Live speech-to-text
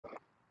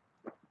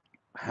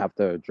I have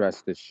to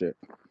address this shit.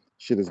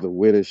 Shit is the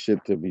weirdest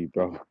shit to me,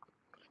 bro.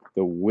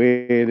 The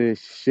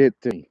weirdest shit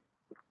to me.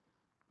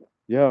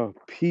 Yo,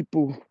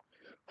 people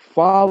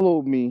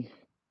follow me.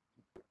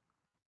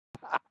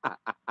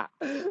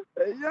 Yo,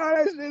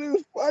 that shit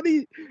is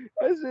funny.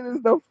 That shit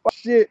is the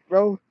shit,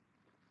 bro.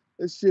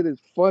 This shit is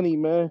funny,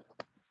 man.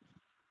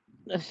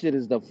 That shit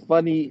is the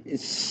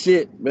funniest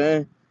shit,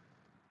 man.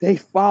 They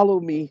follow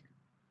me.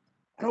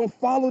 I don't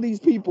follow these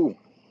people.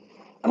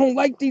 I don't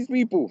like these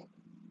people.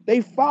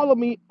 They follow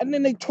me and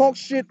then they talk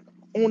shit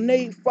on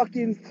they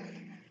fucking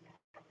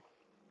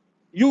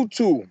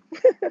YouTube.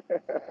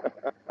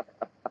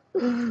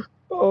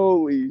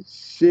 Holy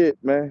shit,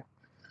 man.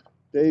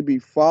 They be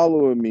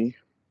following me,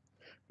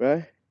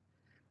 right?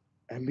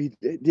 And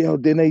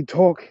then they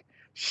talk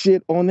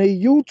shit on their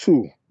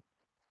YouTube.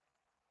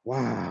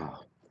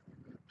 Wow.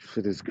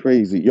 Shit is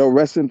crazy. Yo,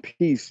 rest in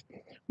peace,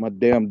 my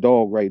damn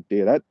dog right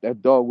there.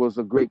 That dog was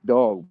a great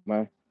dog,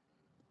 man.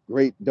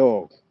 Great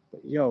dog.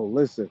 But yo,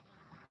 listen,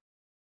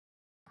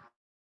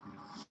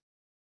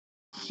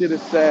 shit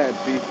is sad,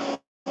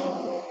 B.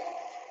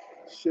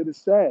 Shit is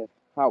sad.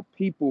 How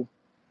people,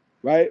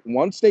 right?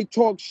 Once they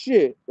talk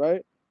shit,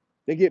 right?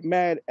 They get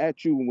mad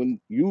at you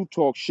when you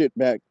talk shit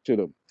back to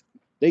them.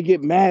 They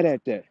get mad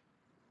at that.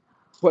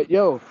 But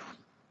yo,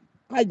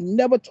 I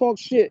never talk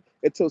shit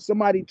until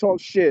somebody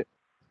talks shit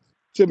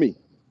to me.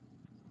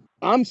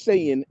 I'm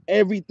saying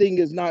everything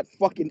is not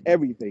fucking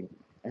everything.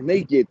 And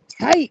they get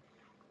tight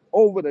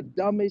over the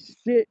dumbest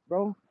shit,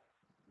 bro.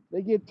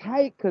 They get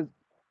tight because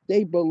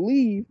they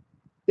believe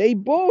they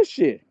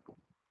bullshit.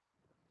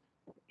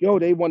 Yo,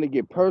 they want to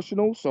get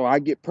personal, so I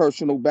get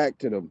personal back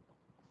to them.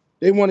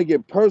 They want to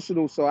get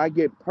personal, so I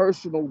get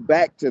personal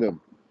back to them.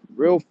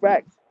 Real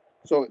facts.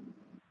 So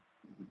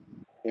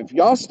if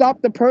y'all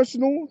stop the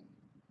personal,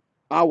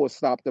 I will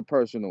stop the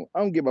personal. I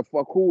don't give a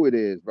fuck who it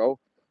is, bro.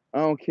 I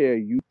don't care.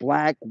 You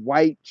black,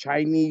 white,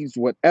 Chinese,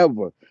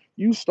 whatever.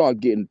 You start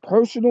getting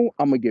personal,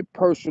 I'm gonna get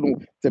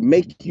personal to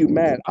make you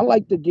mad. I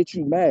like to get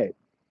you mad.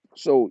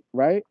 So,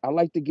 right? I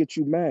like to get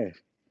you mad.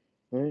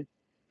 Right?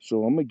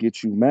 So I'm gonna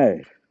get you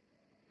mad.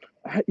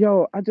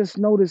 Yo, I just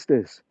noticed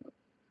this.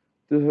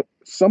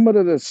 Some of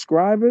the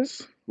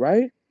subscribers,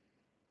 right?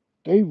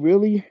 They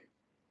really,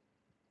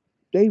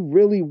 they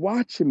really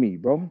watching me,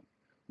 bro.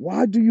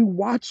 Why do you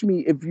watch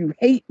me if you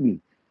hate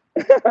me?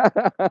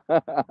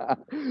 That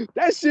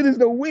shit is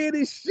the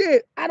weirdest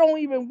shit. I don't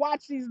even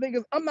watch these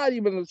niggas. I'm not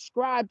even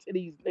subscribed to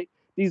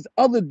these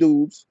other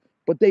dudes,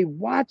 but they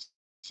watch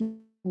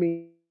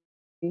me.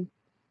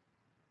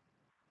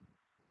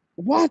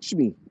 Watch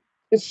me.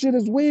 This shit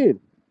is weird.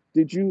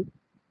 Did you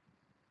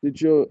did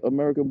your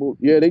American Bull?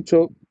 Yeah, they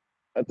took.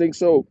 I think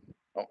so.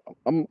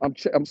 I'm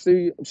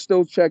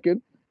still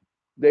checking.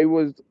 They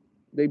was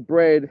they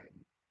bred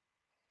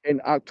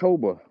in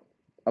October.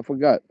 I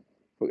forgot.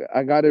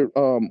 I got it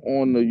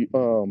on the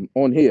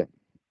on here.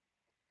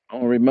 I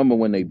don't remember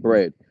when they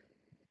bred,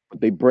 but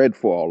they bred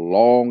for a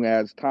long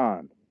ass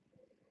time.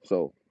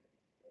 So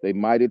they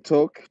might have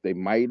took, they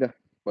might have,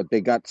 but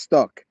they got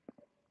stuck.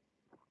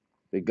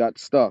 They got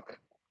stuck.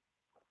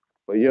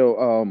 But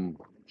yo,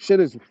 shit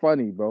is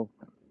funny, bro.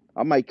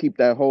 I might keep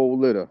that whole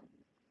litter.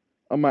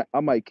 I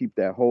might keep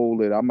that whole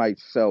litter. I might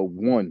sell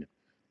one.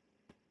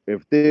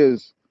 If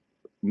there's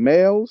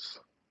males,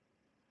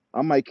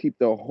 I might keep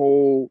the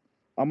whole.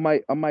 I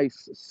might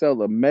sell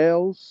the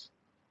males,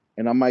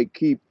 and I might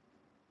keep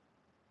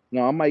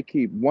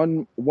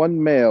one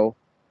male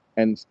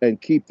and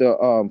keep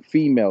the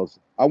females.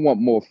 I want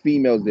more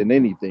females than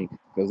anything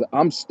because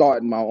I'm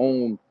starting my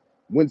own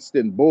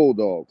Winston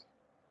Bulldog.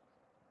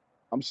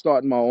 I'm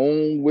starting my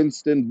own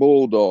Winston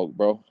Bulldog,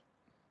 bro.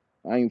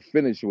 I ain't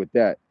finished with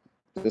that.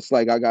 Just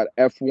like I got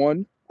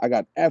F1, I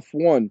got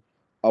F1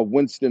 of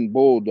Winston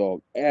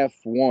Bulldog,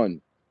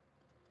 F1,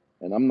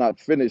 and I'm not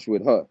finished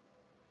with her.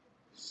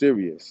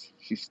 Serious.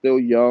 She's still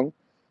young.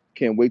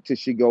 Can't wait till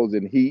she goes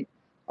in heat.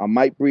 I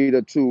might breed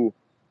her to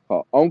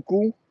her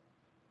uncle.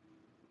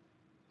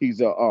 He's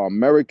a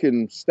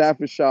American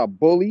Staffordshire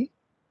Bully,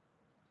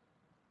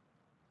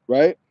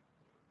 right?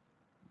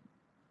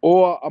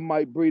 Or I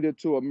might breed it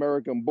to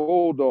American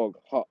Bulldog,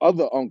 her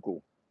other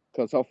uncle,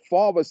 because her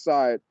father's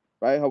side,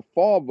 right? Her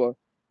father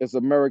is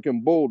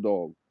American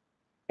Bulldog,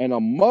 and a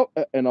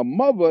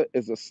mother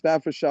is a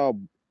Staffordshire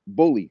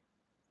Bully.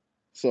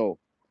 So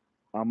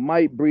I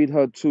might breed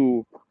her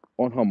to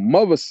on her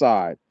mother's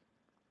side,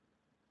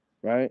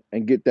 right?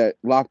 And get that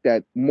lock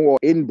that more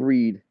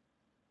inbreed.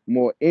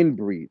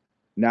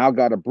 Now I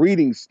got a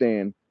breeding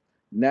stand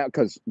now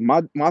because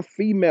my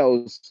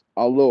females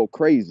are a little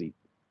crazy.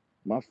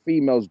 My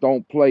females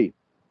don't play.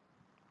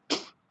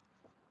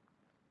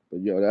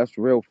 But yo, that's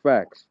real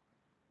facts.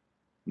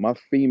 My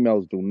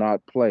females do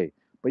not play.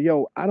 But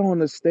yo, I don't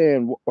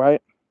understand,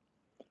 right?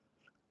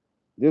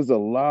 There's a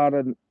lot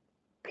of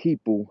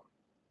people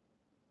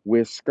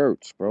wear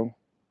skirts, bro.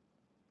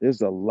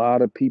 There's a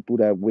lot of people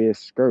that wear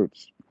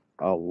skirts.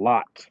 A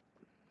lot.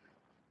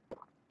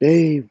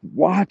 They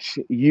watch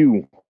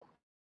you.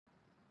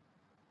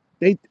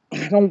 They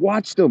I don't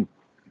watch them.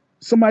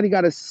 Somebody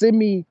gotta send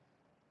me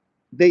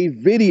they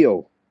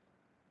video.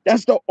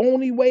 That's the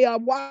only way I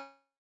watch.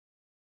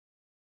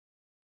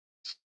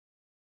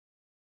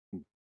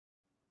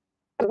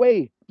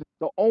 Way,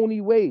 the only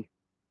way,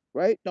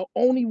 right? The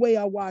only way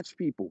I watch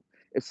people,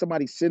 if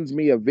somebody sends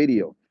me a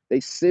video,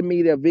 they send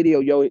me their video,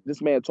 yo,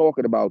 this man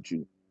talking about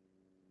you,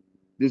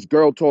 this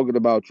girl talking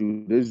about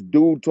you, this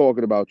dude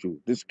talking about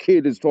you, this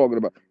kid is talking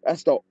about.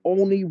 That's the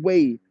only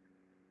way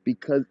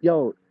because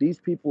yo, these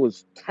people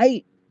is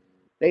tight.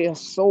 They are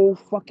so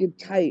fucking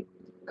tight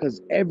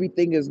because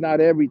everything is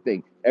not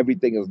everything.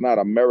 Everything is not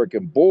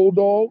American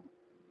Bulldog.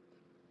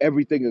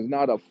 Everything is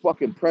not a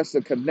fucking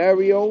Presa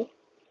Canario.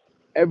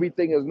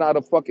 Everything is not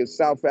a fucking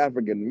South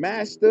African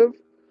Mastiff.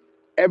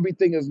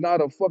 Everything is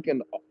not a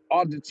fucking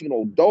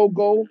Argentino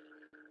Dogo.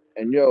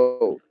 And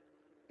yo,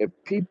 if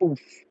people,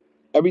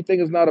 everything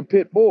is not a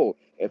pit bull.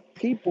 If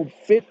people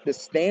fit the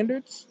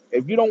standards,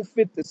 if you don't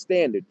fit the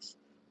standards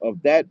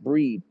of that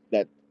breed,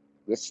 that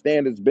the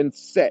standards been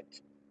set,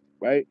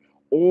 right?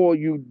 Or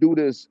you do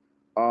this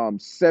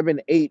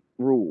 7-8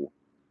 rule.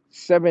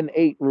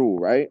 7-8 rule,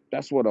 right?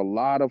 That's what a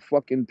lot of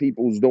fucking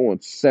people's doing.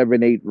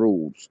 7-8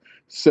 rules.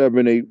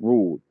 7-8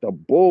 rule. The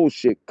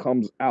bullshit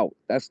comes out.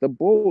 That's the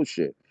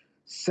bullshit.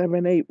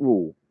 7-8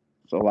 rule.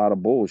 It's a lot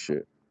of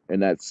bullshit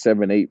in that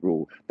 7-8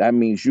 rule. That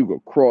means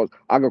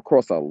I could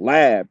cross a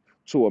lab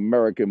to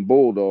American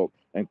Bulldog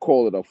and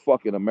call it a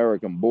fucking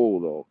American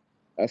Bulldog.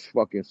 That's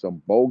fucking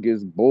some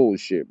bogus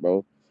bullshit,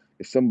 bro.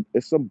 It's some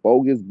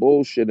bogus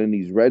bullshit in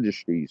these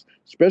registries,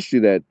 especially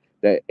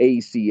that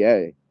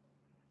ACA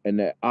and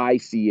that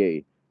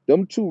ICA.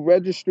 Them two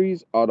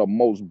registries are the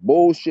most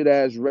bullshit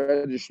ass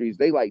registries.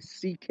 They like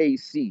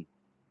CKC,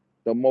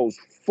 the most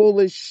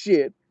fullest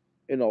shit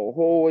in the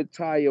whole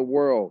entire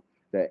world.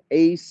 The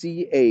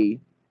ACA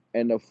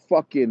and the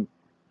fucking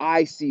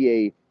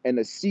ICA and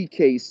the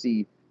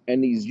CKC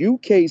and these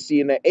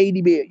UKC and the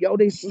ADB. Yo,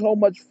 there's so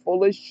much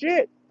full of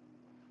shit.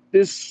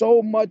 There's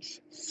so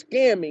much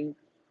scamming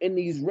in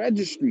these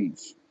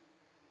registries.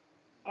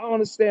 I don't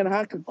understand how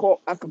I could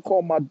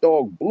call my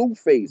dog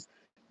Blueface.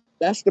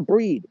 That's the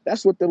breed.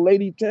 That's what the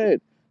lady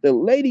said. The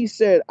lady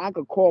said I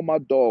could call my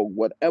dog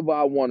whatever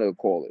I want to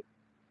call it.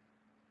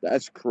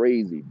 That's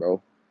crazy,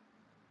 bro.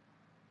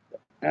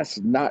 That's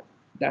not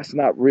that's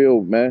not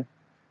real, man.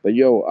 But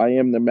yo, I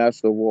am the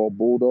master of all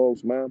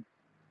bulldogs, man.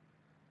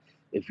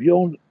 If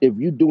you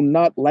do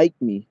not like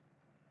me,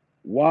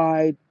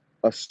 why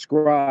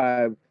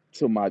ascribe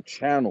to my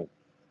channel?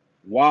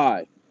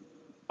 Why?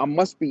 I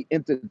must be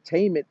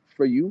entertainment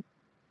for you.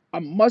 I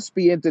must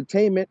be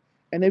entertainment.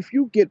 And if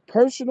you get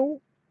personal,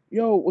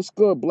 yo, what's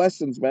good?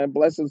 Blessings, man.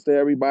 Blessings to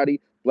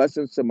everybody.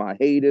 Blessings to my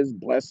haters.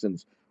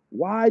 Blessings.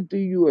 Why do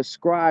you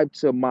ascribe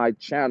to my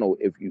channel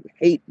if you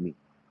hate me?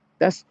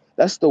 That's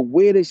the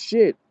weirdest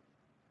shit.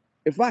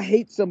 If I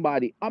hate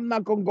somebody, I'm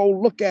not gonna go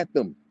look at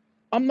them.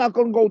 I'm not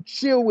gonna go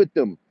chill with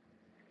them.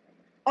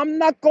 I'm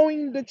not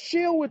going to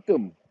chill with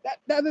them.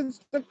 That is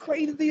the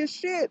craziest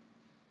shit.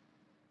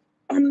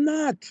 I'm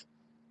not.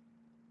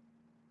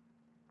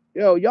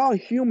 Yo, y'all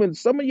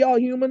humans, some of y'all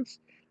humans,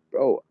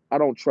 bro, I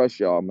don't trust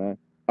y'all, man.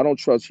 I don't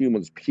trust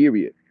humans,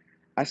 period.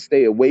 I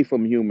stay away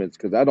from humans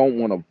because I don't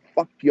want to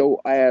fuck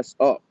your ass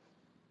up.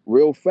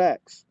 Real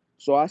facts.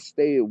 So I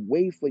stay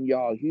away from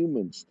y'all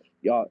humans.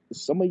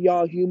 Some of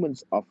y'all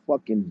humans are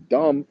fucking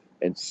dumb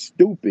and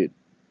stupid.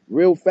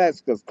 Real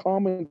facts, because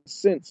common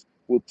sense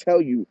will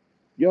tell you,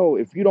 yo,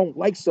 if you don't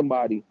like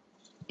somebody,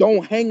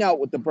 don't hang out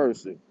with the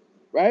person,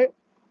 right?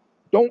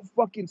 Don't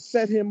fucking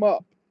set him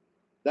up.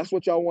 That's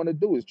what y'all want to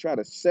do is try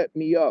to set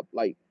me up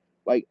like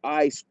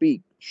I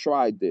speak,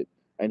 tried it,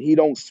 and he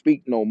don't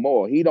speak no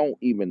more. He's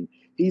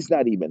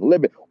not even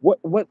living.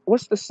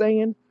 What's the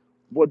saying?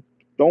 What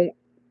don't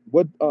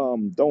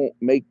don't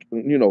make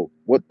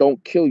what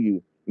don't kill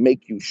you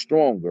make you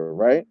stronger,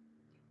 right?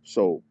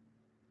 So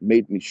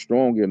made me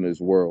stronger in this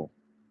world.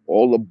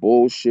 All the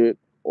bullshit,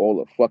 all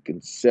the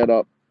fucking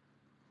setup,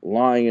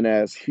 lying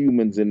ass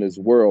humans in this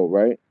world,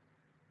 right?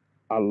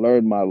 I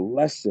learned my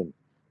lesson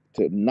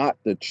to not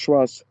to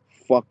trust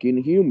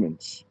fucking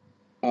humans.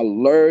 I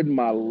learned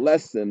my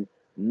lesson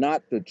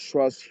not to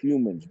trust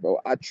humans, bro.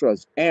 I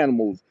trust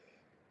animals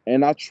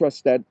and I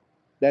trust that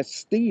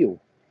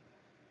steel.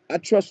 I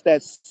trust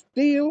that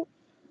steel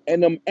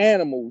and them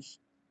animals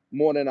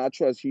more than I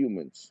trust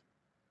humans.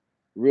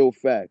 Real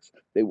facts.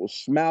 They will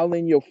smile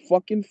in your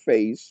fucking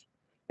face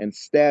and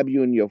stab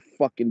you in your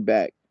fucking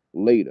back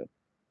later.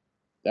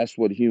 That's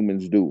what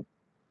humans do.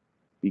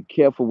 Be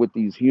careful with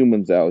these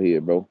humans out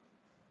here, bro.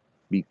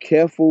 Be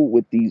careful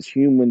with these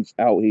humans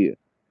out here.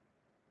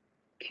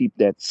 Keep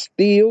that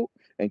still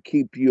and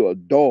keep you a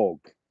dog.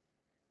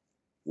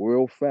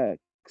 Real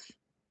facts.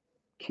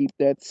 Keep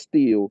that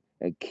still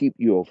and keep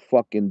you a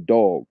fucking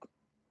dog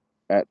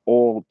at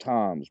all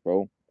times,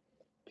 bro.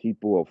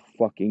 People are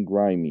fucking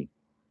grimy.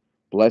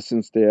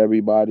 Blessings to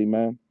everybody,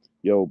 man.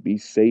 Yo, be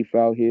safe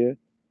out here.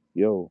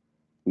 Yo,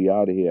 we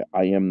out of here.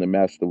 I am the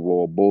master of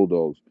all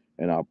bulldogs,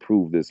 and I'll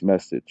prove this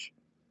message.